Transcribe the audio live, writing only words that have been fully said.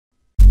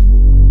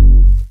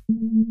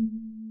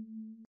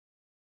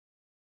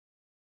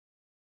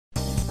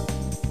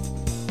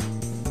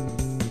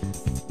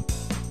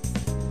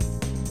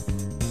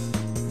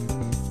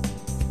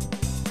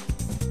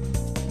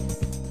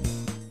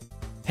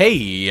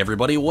Hey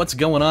everybody, what's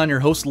going on? Your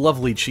host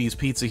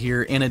LovelyCheesePizza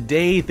here, in a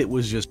day that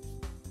was just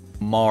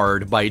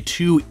marred by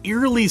two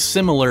eerily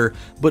similar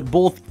but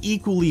both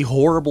equally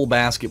horrible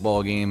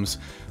basketball games,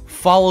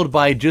 followed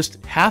by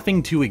just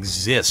having to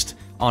exist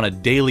on a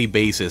daily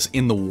basis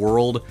in the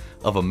world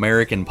of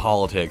American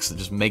politics that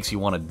just makes you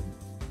want to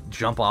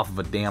jump off of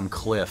a damn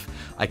cliff.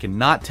 I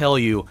cannot tell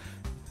you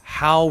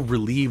how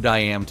relieved I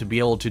am to be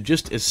able to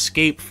just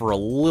escape for a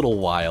little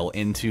while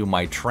into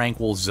my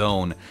tranquil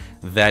zone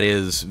that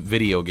is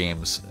video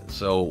games.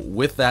 So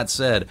with that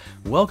said,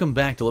 welcome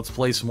back to Let's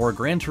Play some more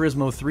Gran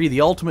Turismo 3,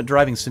 the ultimate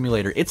driving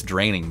simulator. It's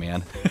draining,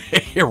 man.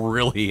 It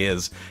really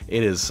is.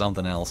 It is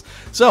something else.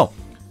 So,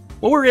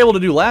 what we were able to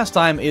do last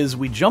time is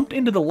we jumped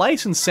into the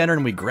license center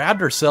and we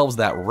grabbed ourselves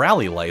that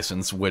rally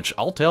license, which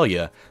I'll tell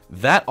you,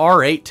 that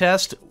R8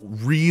 test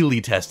really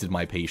tested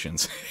my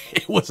patience.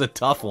 It was a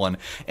tough one,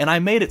 and I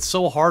made it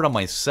so hard on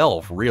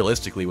myself,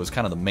 realistically, was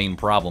kind of the main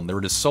problem. There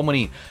were just so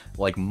many,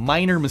 like,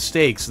 minor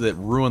mistakes that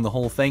ruined the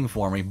whole thing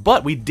for me,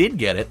 but we did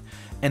get it,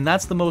 and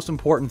that's the most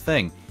important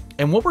thing.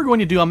 And what we're going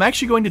to do, I'm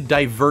actually going to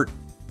divert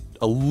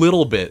a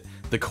little bit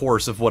the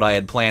course of what I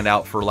had planned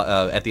out for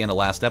at the end of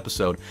last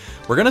episode.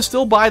 We're gonna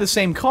still buy the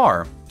same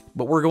car,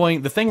 but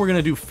the thing we're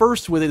gonna do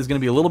first with it is gonna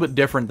be a little bit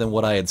different than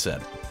what I had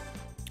said.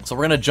 So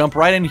we're gonna jump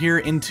right in here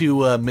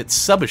into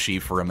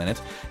Mitsubishi for a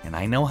minute, and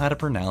I know how to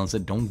pronounce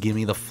it, don't give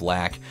me the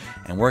flack,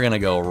 and we're gonna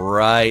go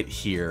right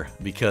here,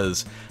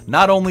 because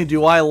not only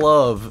do I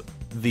love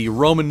the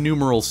Roman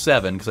numeral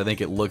 7, because I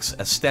think it looks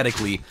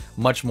aesthetically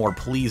much more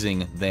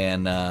pleasing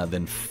than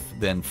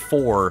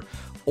 4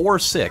 or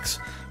 6,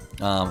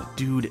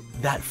 dude,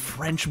 that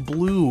French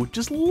blue,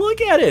 just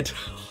look at it.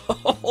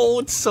 Oh,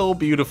 it's so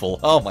beautiful.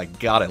 Oh my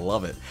god, I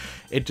love it.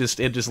 It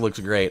just looks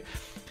great.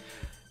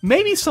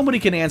 Maybe somebody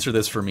can answer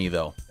this for me,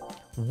 though.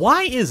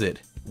 Why is it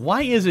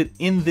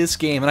in this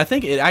game, and I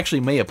think it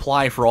actually may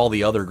apply for all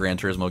the other Gran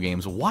Turismo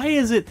games, why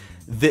is it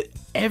that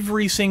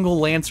every single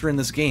Lancer in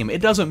this game,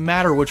 it doesn't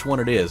matter which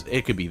one it is,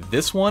 it could be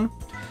this one,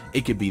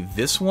 it could be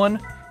this one,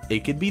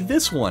 it could be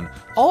this one,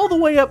 all the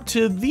way up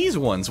to these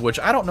ones, which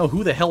I don't know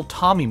who the hell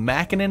Tommy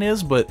Mäkinen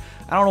is, but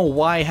I don't know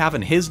why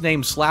having his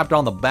name slapped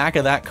on the back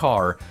of that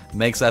car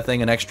makes that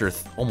thing an extra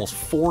almost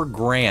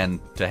 $4,000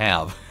 to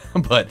have.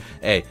 But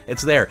hey,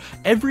 it's there.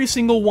 Every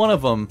single one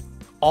of them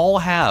all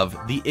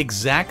have the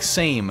exact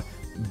same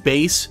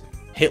base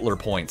Hitler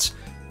points.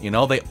 You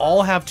know, they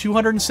all have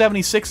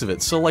 276 of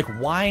it, so like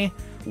why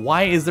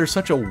is there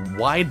such a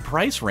wide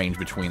price range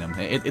between them?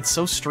 It's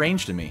so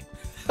strange to me.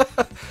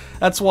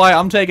 That's why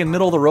I'm taking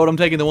middle of the road. I'm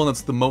taking the one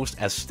that's the most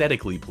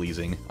aesthetically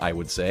pleasing, I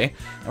would say.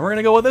 And we're going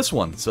to go with this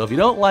one. So if you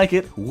don't like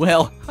it,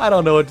 well, I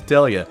don't know what to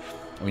tell you.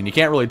 I mean, you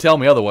can't really tell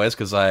me otherwise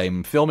because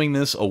I'm filming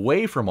this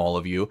away from all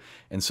of you.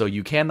 And so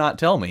you cannot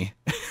tell me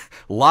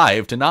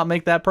live to not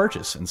make that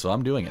purchase. And so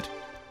I'm doing it.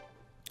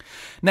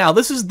 Now,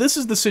 this is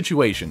the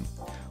situation.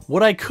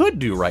 What I could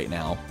do right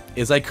now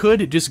is I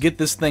could just get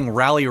this thing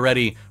rally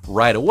ready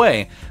right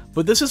away.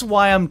 But this is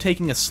why I'm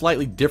taking a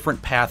slightly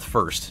different path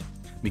first.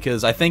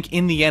 Because I think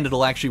in the end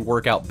it'll actually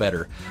work out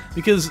better.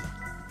 Because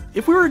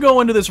if we were to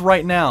go into this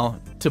right now,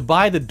 to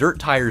buy the dirt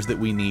tires that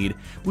we need,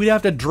 we'd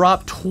have to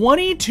drop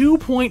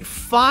 22.5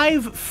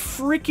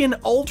 freaking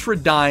Ultra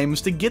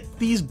Dimes to get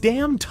these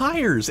damn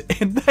tires,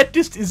 and that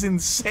just is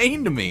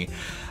insane to me.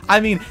 I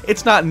mean,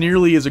 it's not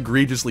nearly as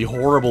egregiously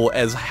horrible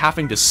as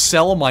having to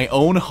sell my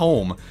own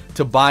home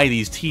to buy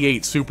these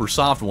T8 super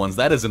soft ones.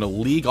 That is in a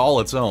league all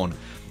its own.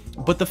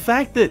 But the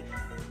fact that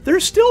they're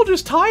still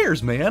just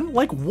tires, man.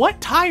 Like, what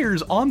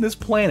tires on this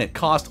planet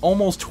cost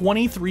almost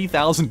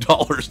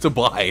 $23,000 to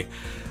buy?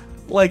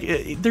 Like,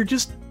 they're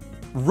just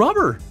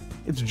rubber.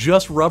 It's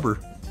just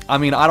rubber. I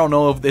mean, I don't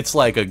know if it's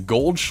like a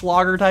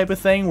Goldschlager type of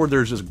thing where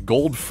there's just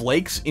gold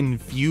flakes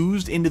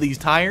infused into these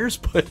tires,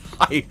 but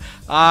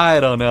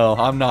I don't know.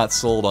 I'm not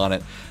sold on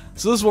it.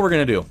 So this is what we're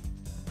going to do.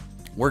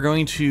 We're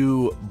going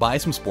to buy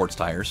some sports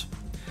tires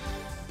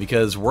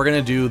because we're going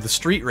to do the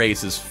street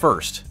races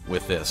first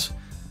with this.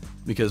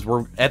 Because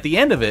we're at the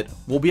end of it,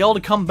 we'll be able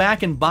to come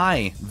back and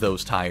buy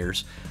those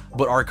tires,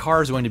 but our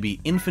car is going to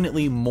be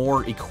infinitely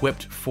more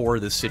equipped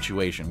for this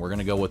situation. We're going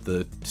to go with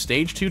the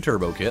Stage 2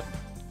 Turbo Kit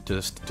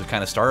to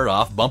kind of start it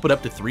off, bump it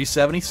up to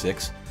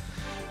 376.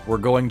 We're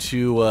going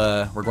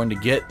to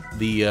get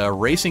the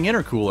Racing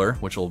Intercooler,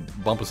 which will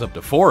bump us up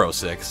to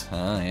 406.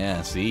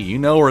 Yeah, see, you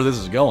know where this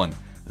is going.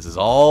 This is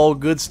all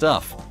good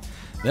stuff.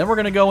 Then we're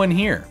going to go in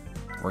here.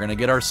 We're going to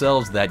get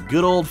ourselves that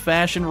good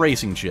old-fashioned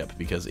racing chip,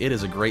 because it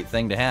is a great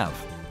thing to have.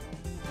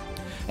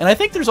 And I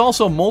think there's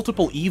also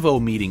multiple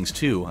Evo meetings,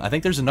 too. I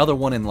think there's another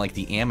one in, like,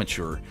 the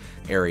amateur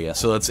area.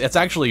 So it's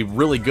actually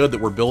really good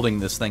that we're building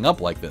this thing up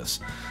like this.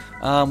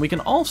 We can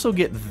also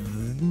get... Do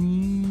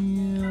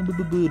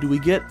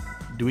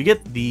we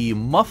get the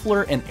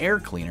muffler and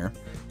air cleaner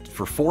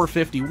for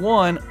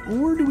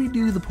 $451, or do we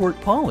do the port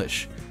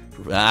polish?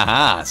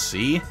 Aha,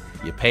 see?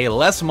 You pay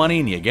less money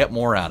and you get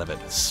more out of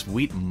it.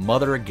 Sweet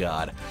mother of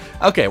God.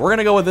 Okay, we're going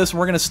to go with this and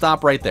we're going to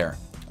stop right there.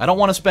 I don't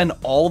want to spend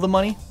all the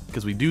money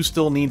because we do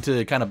still need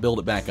to kind of build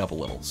it back up a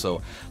little.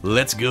 So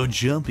let's go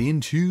jump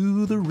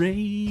into the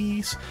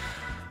race.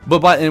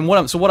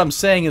 What I'm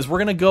saying is we're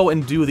going to go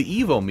and do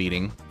the Evo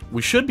meeting.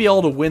 We should be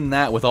able to win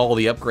that with all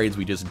the upgrades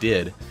we just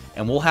did.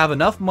 And we'll have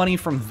enough money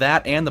from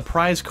that and the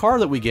prize car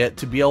that we get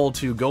to be able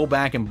to go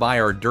back and buy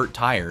our dirt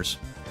tires.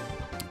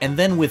 And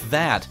then with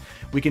that,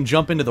 we can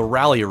jump into the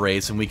rally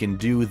race and we can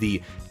do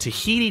the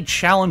Tahiti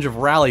Challenge of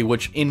Rally,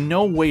 which in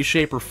no way,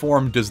 shape, or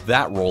form does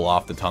that roll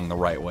off the tongue the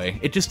right way.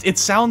 It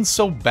sounds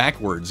so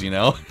backwards, you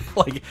know?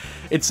 Like,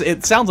 it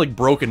sounds like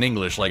broken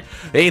English, like,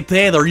 "Hey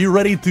Ted, are you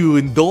ready to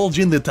indulge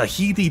in the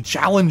Tahiti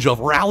Challenge of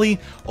Rally?"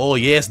 "Oh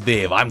yes,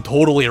 Dave, I'm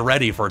totally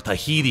ready for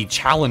Tahiti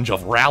Challenge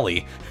of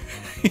Rally."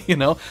 You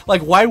know?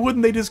 Like, why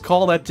wouldn't they just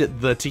call that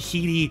the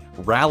Tahiti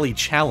Rally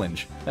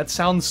Challenge? That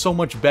sounds so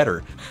much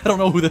better. I don't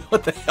know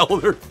what the hell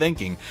they're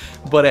thinking.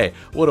 But hey,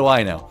 what do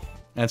I know?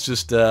 That's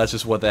just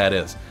what that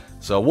is.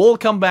 So we'll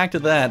come back to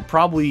that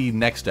probably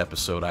next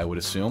episode, I would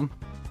assume.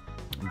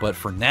 But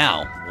for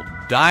now, we'll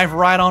dive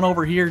right on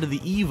over here to the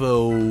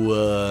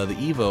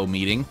Evo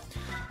meeting.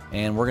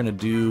 And we're going to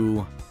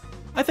do...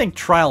 I think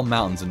Trial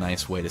Mountain's a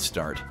nice way to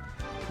start.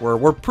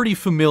 We're pretty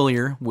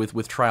familiar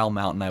with Trial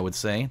Mountain, I would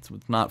say. It's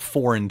not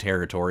foreign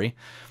territory,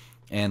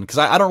 and because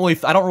I don't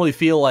really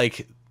feel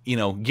like, you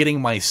know, getting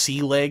my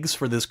sea legs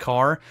for this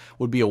car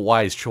would be a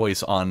wise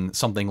choice on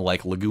something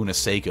like Laguna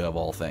Seca of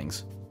all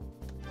things.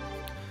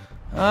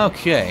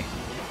 Okay.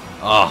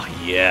 Oh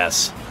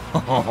yes.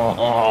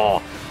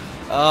 Oh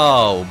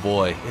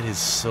boy, it is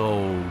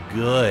so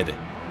good.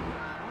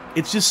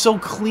 It's just so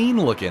clean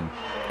looking,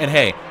 and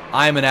hey,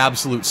 I'm an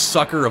absolute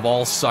sucker of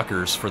all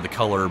suckers for the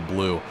color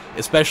blue,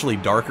 especially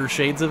darker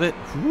shades of it.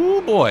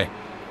 Ooh boy.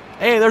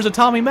 Hey, there's a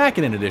Tommy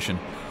Mackinnon edition.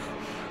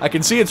 I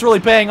can see it's really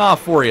paying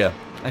off for you.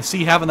 I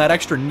see having that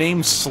extra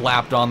name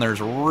slapped on there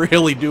is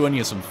really doing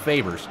you some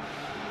favors.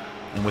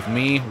 And with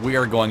me, we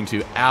are going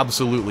to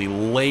absolutely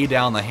lay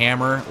down the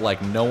hammer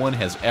like no one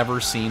has ever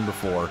seen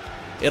before.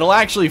 It'll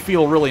actually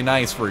feel really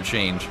nice for a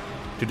change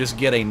to just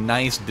get a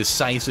nice,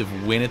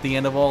 decisive win at the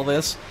end of all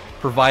this,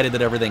 provided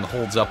that everything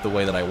holds up the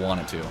way that I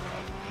want it to.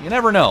 You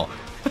never know.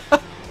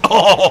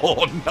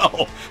 Oh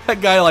no!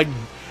 That guy like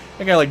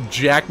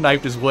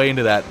jackknifed his way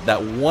into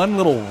that one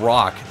little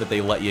rock that they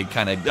let you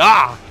kind of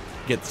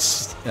get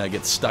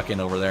stuck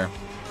in over there.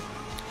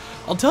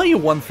 I'll tell you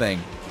one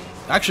thing.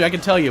 Actually, I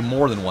can tell you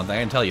more than one thing.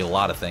 I can tell you a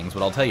lot of things,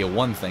 but I'll tell you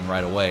one thing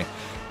right away.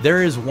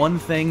 There is one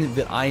thing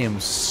that I am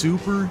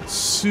super,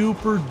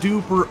 super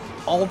duper,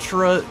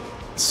 ultra,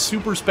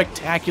 super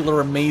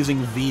spectacular, amazing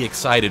V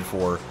excited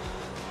for.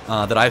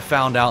 That I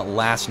found out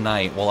last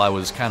night while I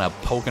was kind of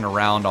poking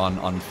around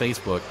on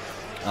Facebook.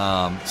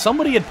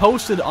 Somebody had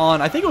posted on,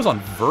 I think it was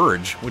on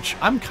Verge, which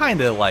I'm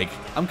kind of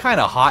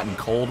hot and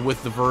cold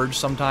with the Verge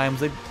sometimes.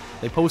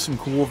 They post some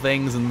cool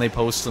things and they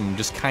post some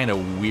just kind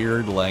of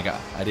weird, like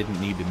I didn't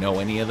need to know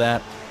any of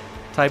that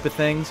type of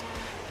things.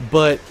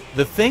 But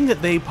the thing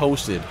that they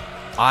posted,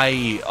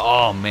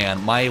 oh man,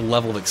 my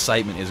level of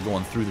excitement is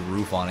going through the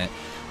roof on it.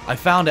 I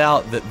found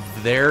out that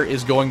there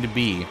is going to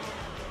be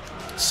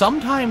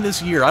sometime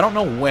this year, I don't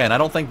know when, I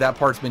don't think that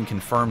part's been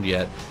confirmed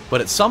yet,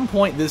 but at some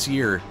point this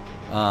year,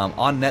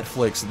 on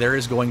Netflix, there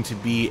is going to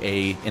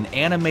be an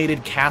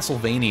animated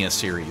Castlevania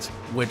series,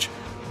 which,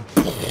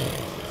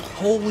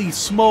 holy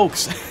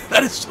smokes,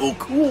 that is so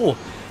cool.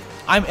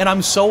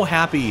 I'm so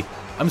happy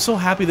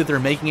that they're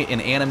making it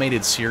an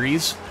animated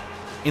series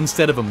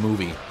instead of a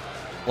movie.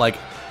 Like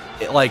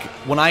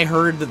when I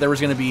heard that there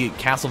was going to be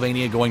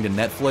Castlevania going to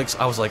Netflix,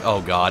 I was like,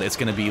 oh god, it's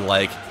going to be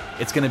like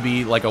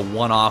a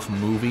one-off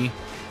movie.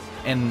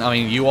 And, I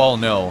mean, you all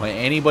know,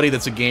 anybody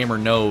that's a gamer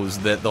knows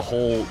that the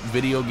whole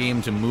video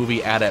game to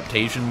movie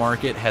adaptation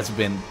market has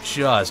been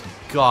just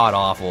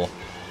god-awful.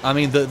 I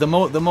mean, the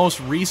most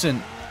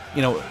recent,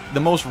 you know,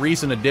 the most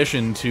recent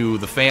addition to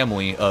the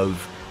family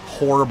of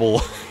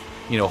horrible,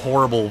 you know,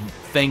 horrible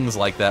things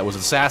like that was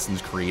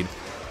Assassin's Creed,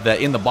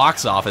 that in the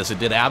box office it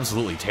did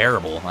absolutely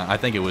terrible. I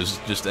think it was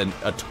just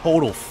a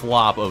total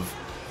flop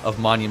of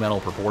monumental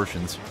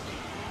proportions.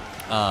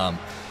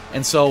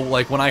 And so,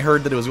 like, when I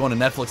heard that it was going to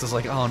Netflix, I was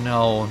like, oh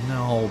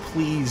no,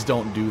 please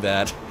don't do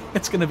that.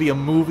 It's going to be a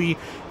movie,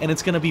 and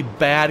it's going to be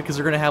bad, because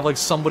they're going to have, like,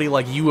 somebody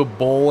like Uwe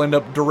Boll end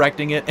up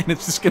directing it, and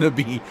it's just going to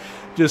be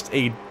just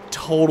a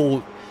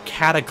total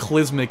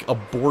cataclysmic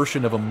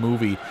abortion of a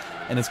movie,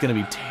 and it's going to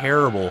be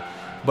terrible.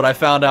 But I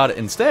found out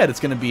instead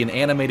it's going to be an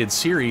animated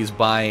series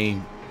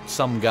by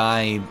some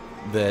guy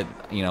that,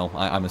 you know,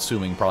 I'm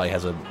assuming probably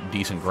has a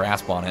decent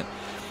grasp on it.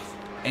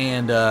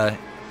 And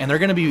they're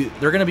gonna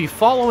be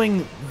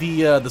following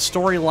the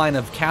storyline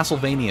of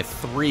Castlevania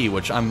 3,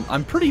 which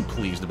I'm pretty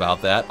pleased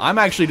about that. I'm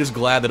actually just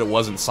glad that it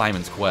wasn't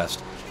Simon's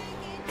Quest,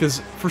 because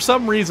for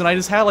some reason I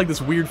just had like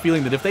this weird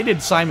feeling that if they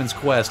did Simon's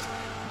Quest,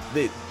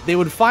 they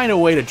would find a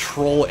way to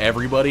troll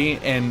everybody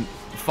and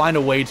find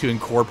a way to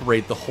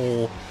incorporate the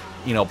whole,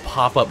 you know,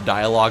 pop-up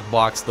dialogue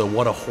box, the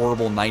 "what a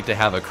horrible night to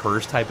have a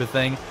curse" type of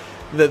thing.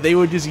 That they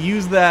would just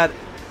use that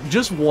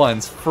just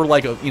once, for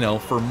like a, you know,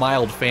 for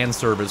mild fan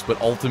service,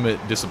 but ultimate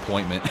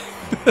disappointment.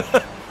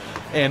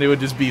 And it would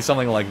just be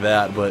something like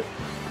that, but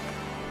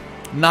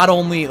not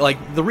only,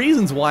 like, the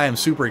reasons why I'm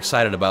super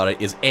excited about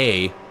it is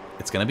A,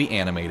 it's gonna be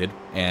animated,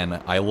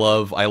 and I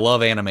love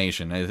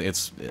animation.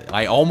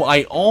 I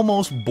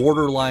almost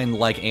borderline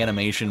like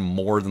animation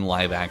more than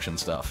live action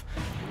stuff.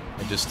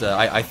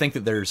 I think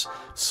that there's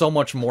so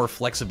much more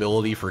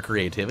flexibility for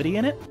creativity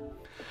in it.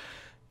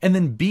 And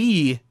then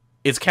B,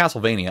 it's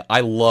Castlevania.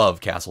 I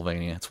love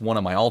Castlevania. It's one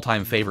of my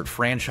all-time favorite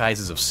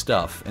franchises of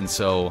stuff. And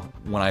so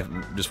when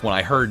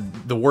I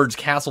heard the words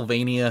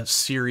Castlevania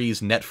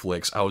series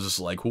Netflix, I was just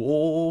like,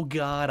 oh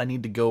god, I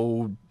need to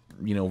go,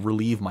 you know,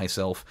 relieve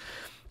myself.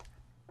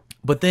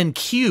 But then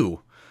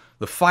Q,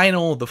 the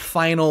final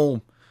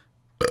quaalude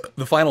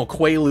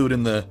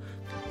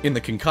in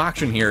the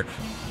concoction here,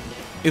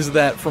 is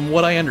that from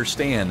what I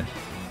understand,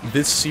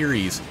 this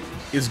series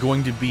is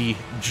going to be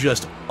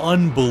just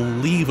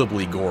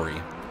unbelievably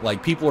gory.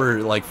 Like, people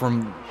are, like,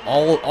 from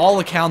all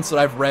accounts that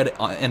I've read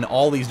in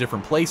all these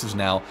different places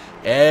now,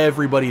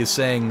 everybody is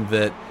saying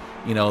that,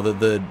 you know,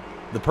 the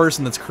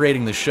person that's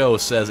creating the show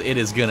says it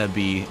is gonna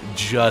be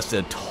just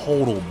a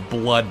total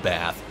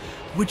bloodbath,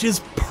 which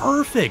is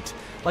perfect.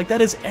 Like,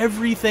 that is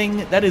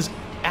everything, that is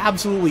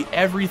absolutely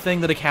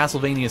everything that a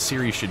Castlevania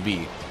series should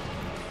be.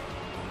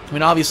 I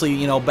mean, obviously,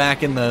 you know,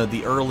 back in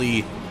the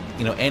early,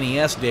 you know,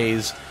 NES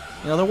days,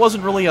 you know, there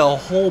wasn't really a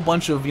whole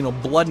bunch of, you know,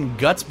 blood and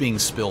guts being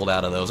spilled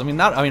out of those. I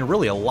mean,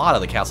 really a lot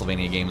of the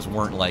Castlevania games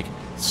weren't, like,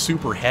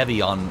 super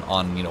heavy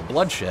on you know,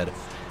 bloodshed,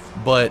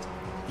 but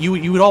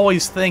you would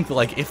always think,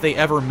 like, if they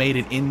ever made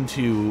it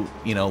into,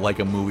 you know, like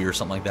a movie or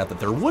something like that, that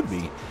there would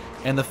be.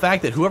 And the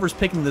fact that whoever's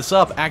picking this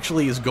up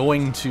actually is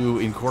going to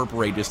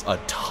incorporate just a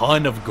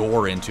ton of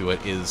gore into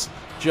it is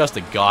just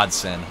a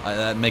godsend.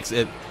 That makes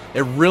it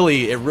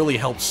really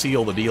helps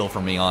seal the deal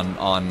for me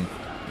on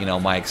you know,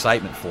 my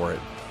excitement for it.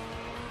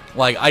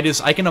 Like,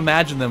 I can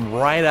imagine them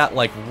right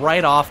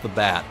off the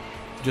bat,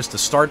 just to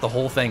start the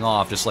whole thing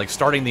off, just like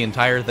starting the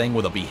entire thing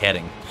with a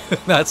beheading.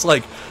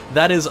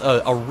 That is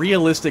a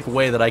realistic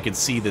way that I could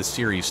see this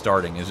series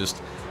starting, is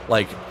just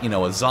like, you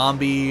know, a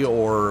zombie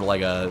or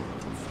like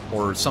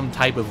or some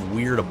type of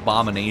weird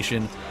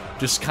abomination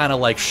just kind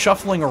of like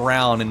shuffling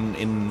around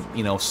in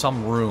you know,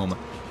 some room,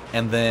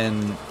 and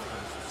then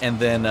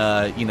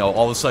you know,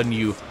 all of a sudden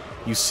you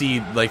see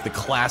like the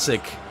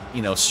classic,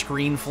 you know,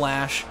 screen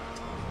flash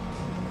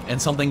and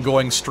something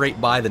going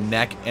straight by the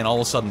neck, and all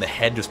of a sudden the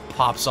head just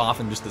pops off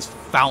and just this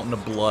fountain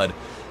of blood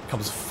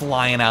comes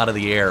flying out of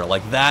the air.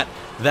 Like, that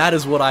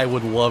is what I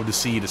would love to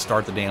see to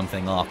start the damn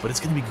thing off. But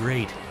it's gonna be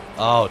great.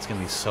 Oh, it's gonna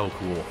be so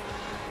cool.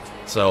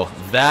 So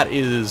that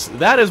is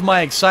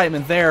my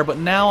excitement there, but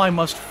now I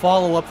must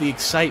follow up the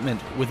excitement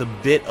with a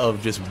bit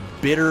of just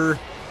bitter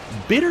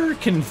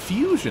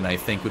confusion, I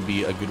think would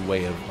be a good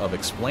way of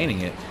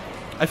explaining it.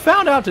 I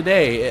found out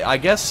today, I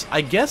guess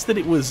that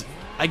it was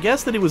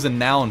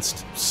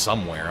announced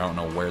somewhere. I don't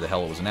know where the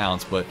hell it was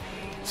announced, but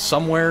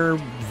somewhere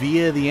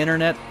via the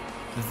internet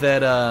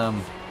that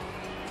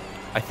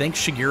I think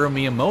Shigeru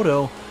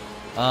Miyamoto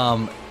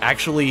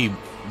actually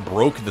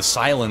broke the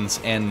silence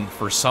and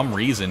for some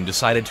reason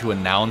decided to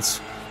announce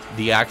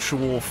the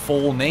actual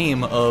full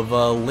name of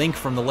Link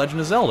from The Legend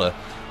of Zelda.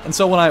 And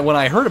so when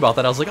I heard about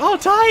that, I was like, oh,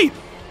 tight!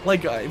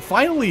 Like,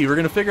 finally, we're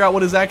gonna figure out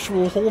what his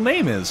actual whole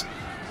name is.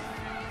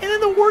 And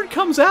then the word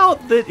comes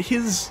out that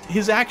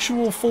his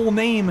actual full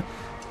name,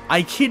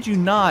 I kid you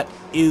not,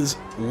 is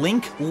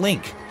Link.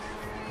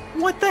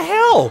 What the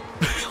hell?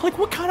 Like,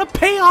 what kind of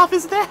payoff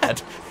is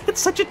that?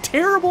 It's such a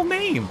terrible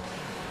name.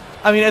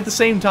 I mean, at the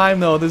same time,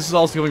 though, this is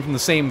also coming from the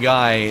same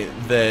guy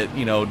that,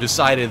 you know,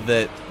 decided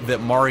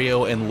that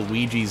Mario and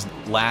Luigi's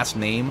last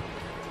name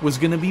was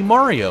gonna be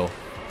Mario.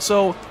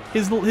 So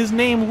his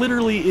name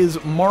literally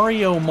is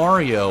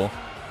Mario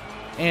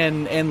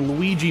and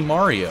Luigi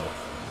Mario.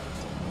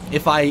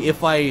 If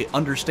I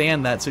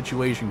understand that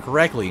situation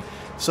correctly.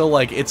 So,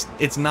 like,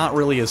 it's not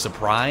really a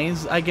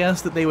surprise, I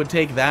guess, that they would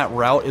take that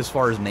route as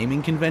far as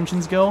naming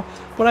conventions go,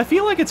 but I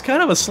feel like it's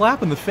kind of a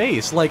slap in the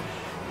face. Like,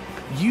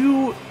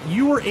 you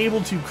were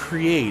able to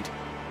create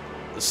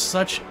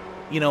such,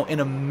 you know, an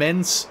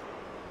immense,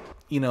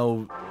 you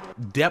know,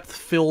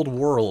 depth-filled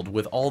world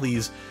with all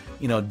these,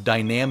 you know,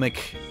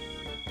 dynamic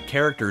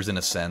characters in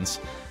a sense,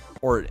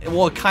 or,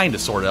 well, kind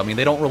of, sort of. I mean,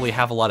 they don't really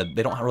have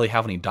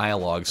any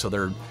dialogue, so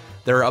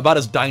they're about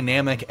as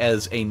dynamic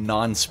as a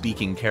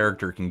non-speaking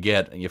character can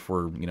get, if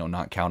we're, you know,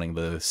 not counting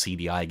the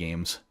CDI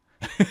games.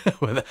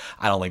 I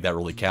don't think that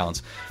really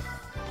counts.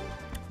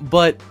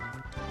 But,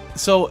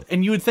 so,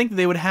 and you would think that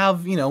they would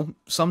have, you know,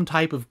 some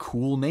type of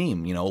cool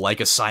name, you know,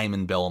 like a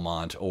Simon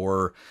Belmont,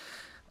 or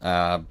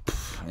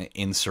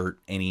insert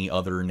any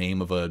other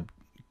name of a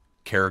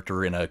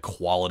character in a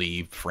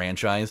quality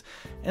franchise,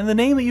 and the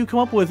name that you come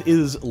up with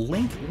is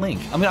Link.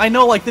 I mean, I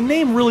know, like, the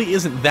name really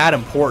isn't that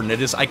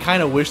important. I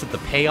kind of wish that the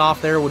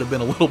payoff there would have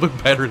been a little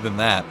bit better than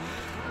that.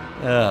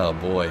 Oh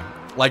boy.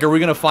 Like, are we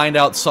gonna find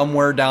out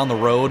somewhere down the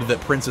road that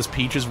Princess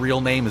Peach's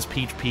real name is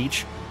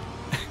Peach?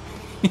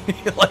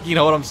 Like, you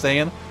know what I'm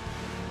saying?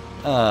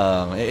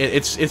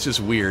 It's just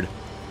weird.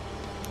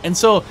 And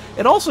so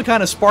it also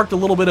kind of sparked a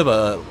little bit of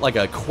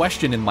a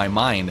question in my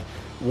mind.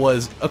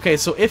 Was, okay,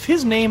 so if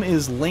his name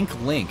is Link,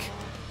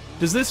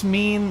 does this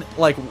mean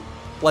like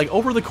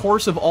over the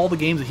course of all the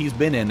games that he's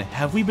been in,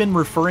 have we been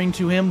referring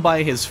to him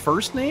by his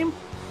first name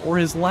or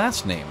his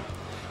last name?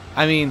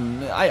 I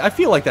mean, I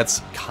feel like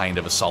that's kind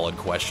of a solid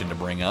question to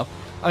bring up.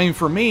 I mean,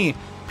 for me,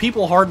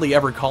 people hardly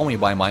ever call me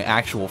by my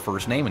actual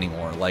first name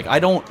anymore. Like, I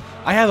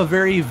have a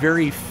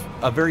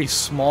very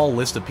small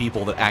list of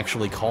people that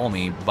actually call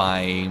me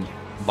by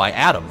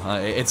Adam.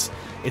 It's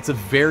a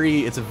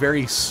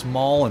very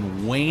small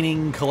and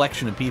waning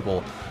collection of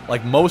people.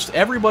 Like, most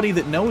everybody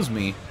that knows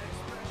me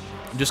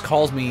just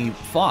calls me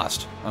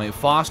Faust. I mean,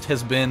 Faust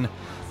has been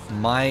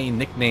my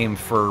nickname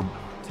for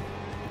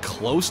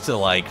close to,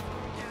 like,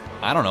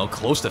 I don't know,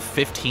 close to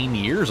 15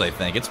 years, I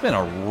think. It's been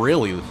a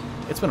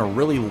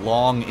really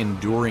long,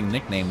 enduring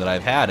nickname that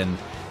I've had, and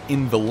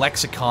in the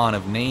lexicon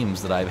of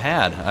names that I've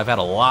had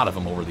a lot of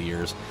them over the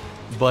years.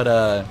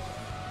 But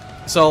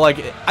so,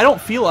 like, I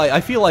feel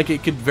like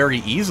it could very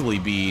easily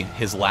be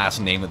his last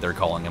name that they're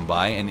calling him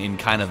by, and in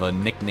kind of a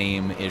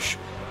nickname-ish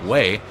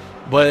way.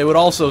 But it would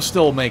also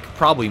still make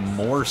probably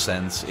more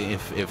sense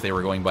if they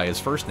were going by his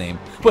first name.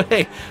 But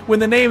hey, when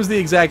the name's the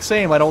exact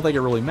same, I don't think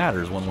it really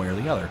matters one way or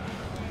the other.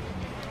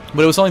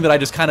 But it was something that I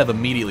just kind of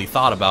immediately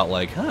thought about,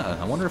 like,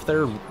 I wonder if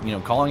they're,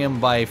 calling him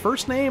by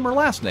first name or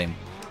last name.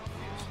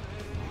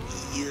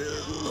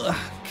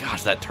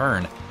 Gosh, that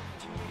turn.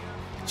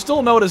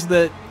 Still notice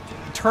that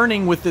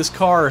turning with this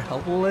car a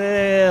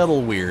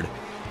little weird.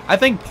 I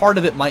think part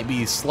of it might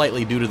be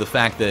slightly due to the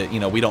fact that,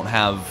 we don't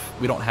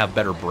have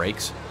better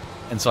brakes.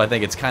 And so I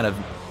think it's kind of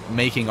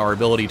making our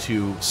ability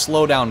to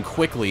slow down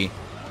quickly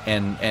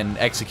and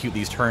execute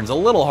these turns a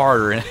little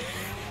harder.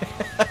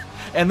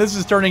 And this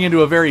is turning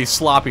into a very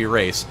sloppy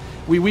race.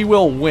 We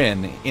will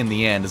win in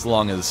the end as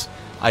long as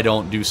I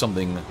don't do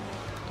something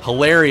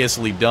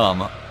hilariously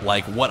dumb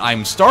like what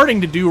I'm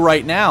starting to do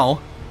right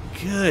now.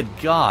 Good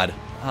God.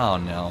 Oh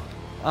no.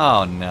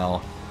 Oh no.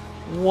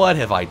 What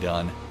have I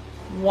done?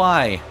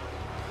 Why?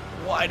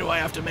 Why do I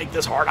have to make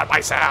this hard on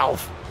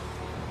myself?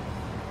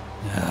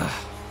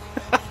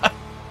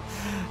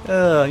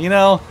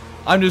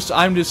 I'm just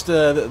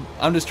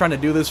trying to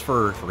do this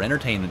for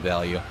entertainment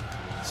value.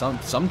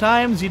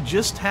 Sometimes you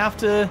just have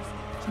to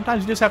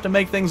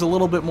make things a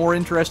little bit more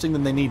interesting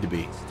than they need to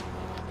be.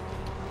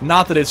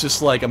 Not that it's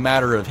just like a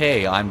matter of,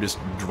 hey, I'm just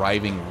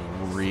driving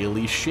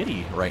really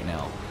shitty right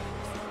now.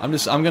 I'm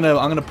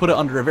gonna put it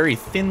under a very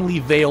thinly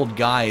veiled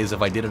guise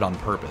if I did it on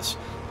purpose,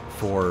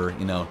 for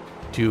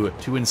to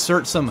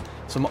insert some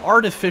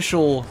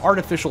artificial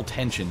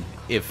tension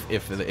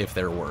if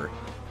there were.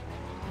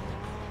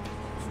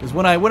 Because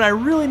when I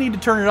really need to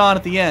turn it on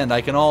at the end,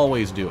 I can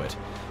always do it.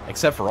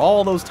 Except for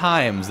all those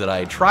times that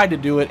I tried to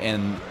do it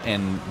and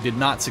did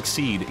not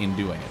succeed in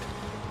doing it.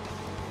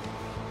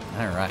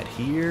 Alright,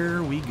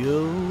 here we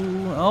go.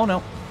 Oh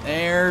no,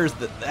 there's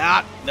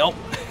that. Nope.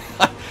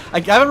 I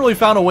haven't really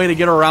found a way to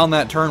get around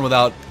that turn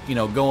without,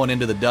 going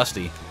into the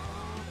Dusty.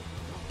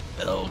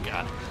 Oh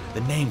god,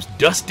 the name's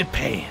Dusty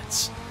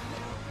Pants.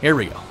 Here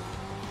we go.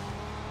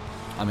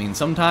 I mean,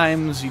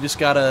 sometimes you just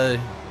gotta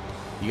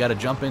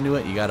jump into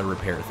it, you gotta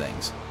repair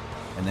things.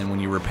 And then when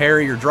you repair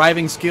your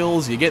driving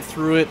skills, you get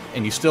through it,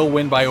 and you still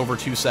win by over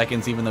 2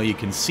 seconds, even though you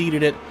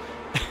conceded it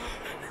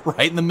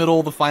right in the middle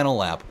of the final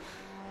lap.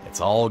 It's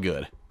all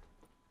good.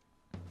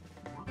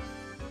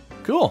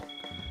 Cool.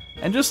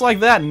 And just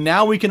like that,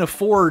 now we can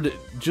afford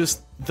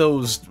just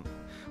those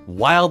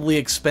wildly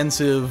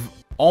expensive,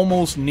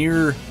 almost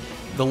near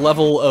the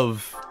level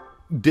of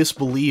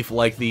disbelief,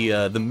 like the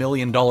 $1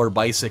 million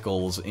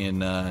bicycles in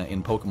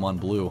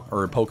Pokemon Blue,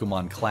 or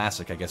Pokemon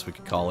Classic, I guess we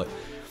could call it.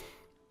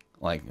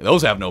 Like,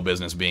 those have no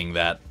business being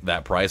that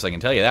price, I can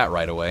tell you that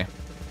right away.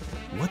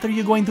 What are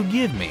you going to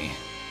give me?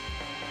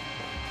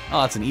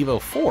 Oh, it's an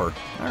Evo 4.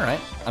 Alright.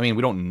 I mean,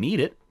 we don't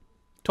need it.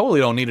 Totally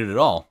don't need it at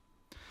all.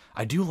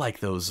 I do like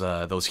those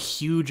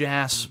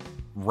huge-ass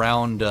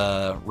round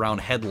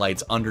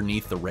headlights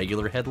underneath the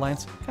regular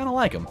headlights. Kind of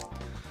like them.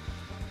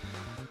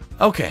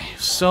 Okay,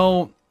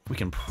 so we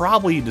can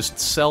probably just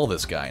sell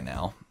this guy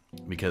now,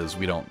 because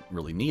we don't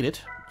really need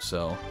it.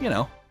 So,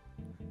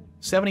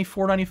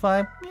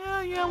 $74.95?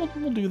 Yeah,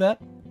 we'll do that.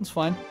 That's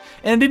fine.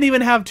 And it didn't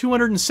even have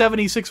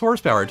 276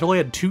 horsepower. It only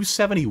had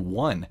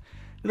 271.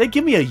 Did they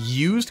give me a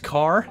used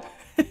car?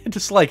 It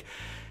just kind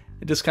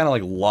of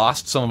like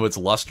lost some of its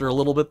luster a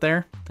little bit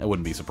there. That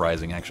wouldn't be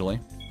surprising, actually.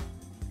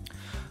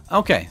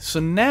 Okay, so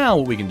now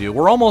what we can do,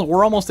 we're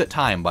almost at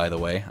time, by the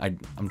way.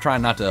 I'm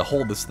trying not to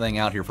hold this thing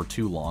out here for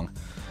too long.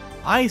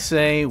 I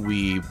say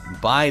we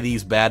buy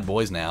these bad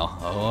boys now.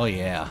 Oh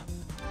yeah.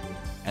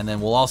 And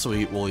then we'll also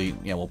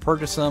we'll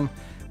purchase them.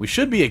 We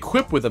should be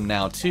equipped with them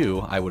now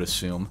too, I would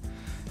assume.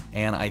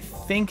 And I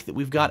think that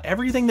we've got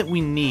everything that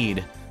we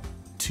need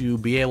to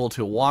be able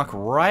to walk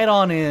right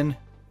on in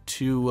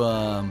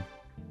to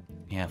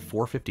yeah,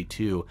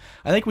 452.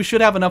 I think we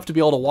should have enough to be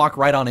able to walk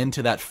right on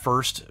into that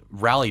first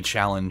rally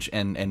challenge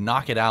and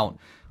knock it out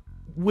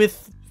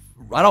with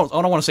I don't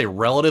want to say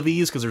relative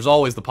ease, because there's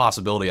always the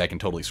possibility I can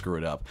totally screw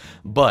it up.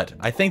 But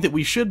I think that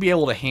we should be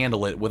able to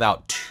handle it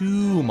without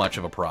too much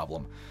of a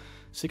problem.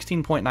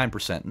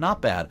 16.9%,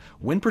 not bad.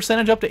 Win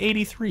percentage up to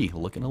 83,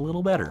 looking a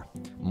little better.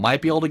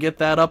 Might be able to get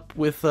that up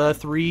with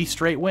 3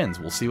 straight wins.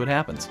 We'll see what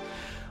happens.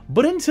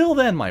 But until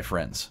then, my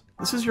friends,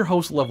 this is your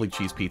host,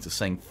 LovelyCheesePizza,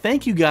 saying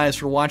thank you guys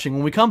for watching.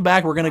 When we come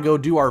back, we're going to go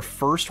do our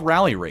first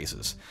rally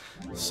races.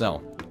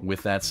 So,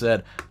 with that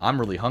said, I'm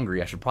really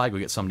hungry. I should probably go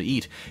get something to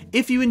eat.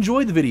 If you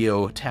enjoyed the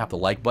video, tap the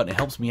like button. It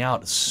helps me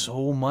out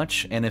so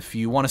much. And if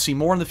you want to see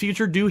more in the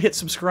future, do hit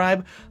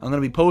subscribe. I'm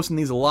going to be posting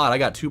these a lot. I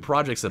got 2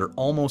 projects that are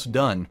almost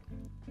done.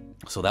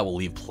 So that will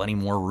leave plenty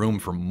more room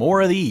for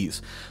more of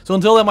these. So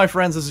until then, my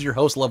friends, this is your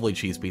host,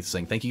 LovelyCheesePizza,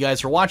 saying thank you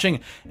guys for watching,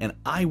 and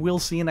I will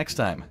see you next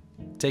time.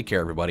 Take care,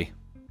 everybody.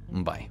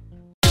 Bye.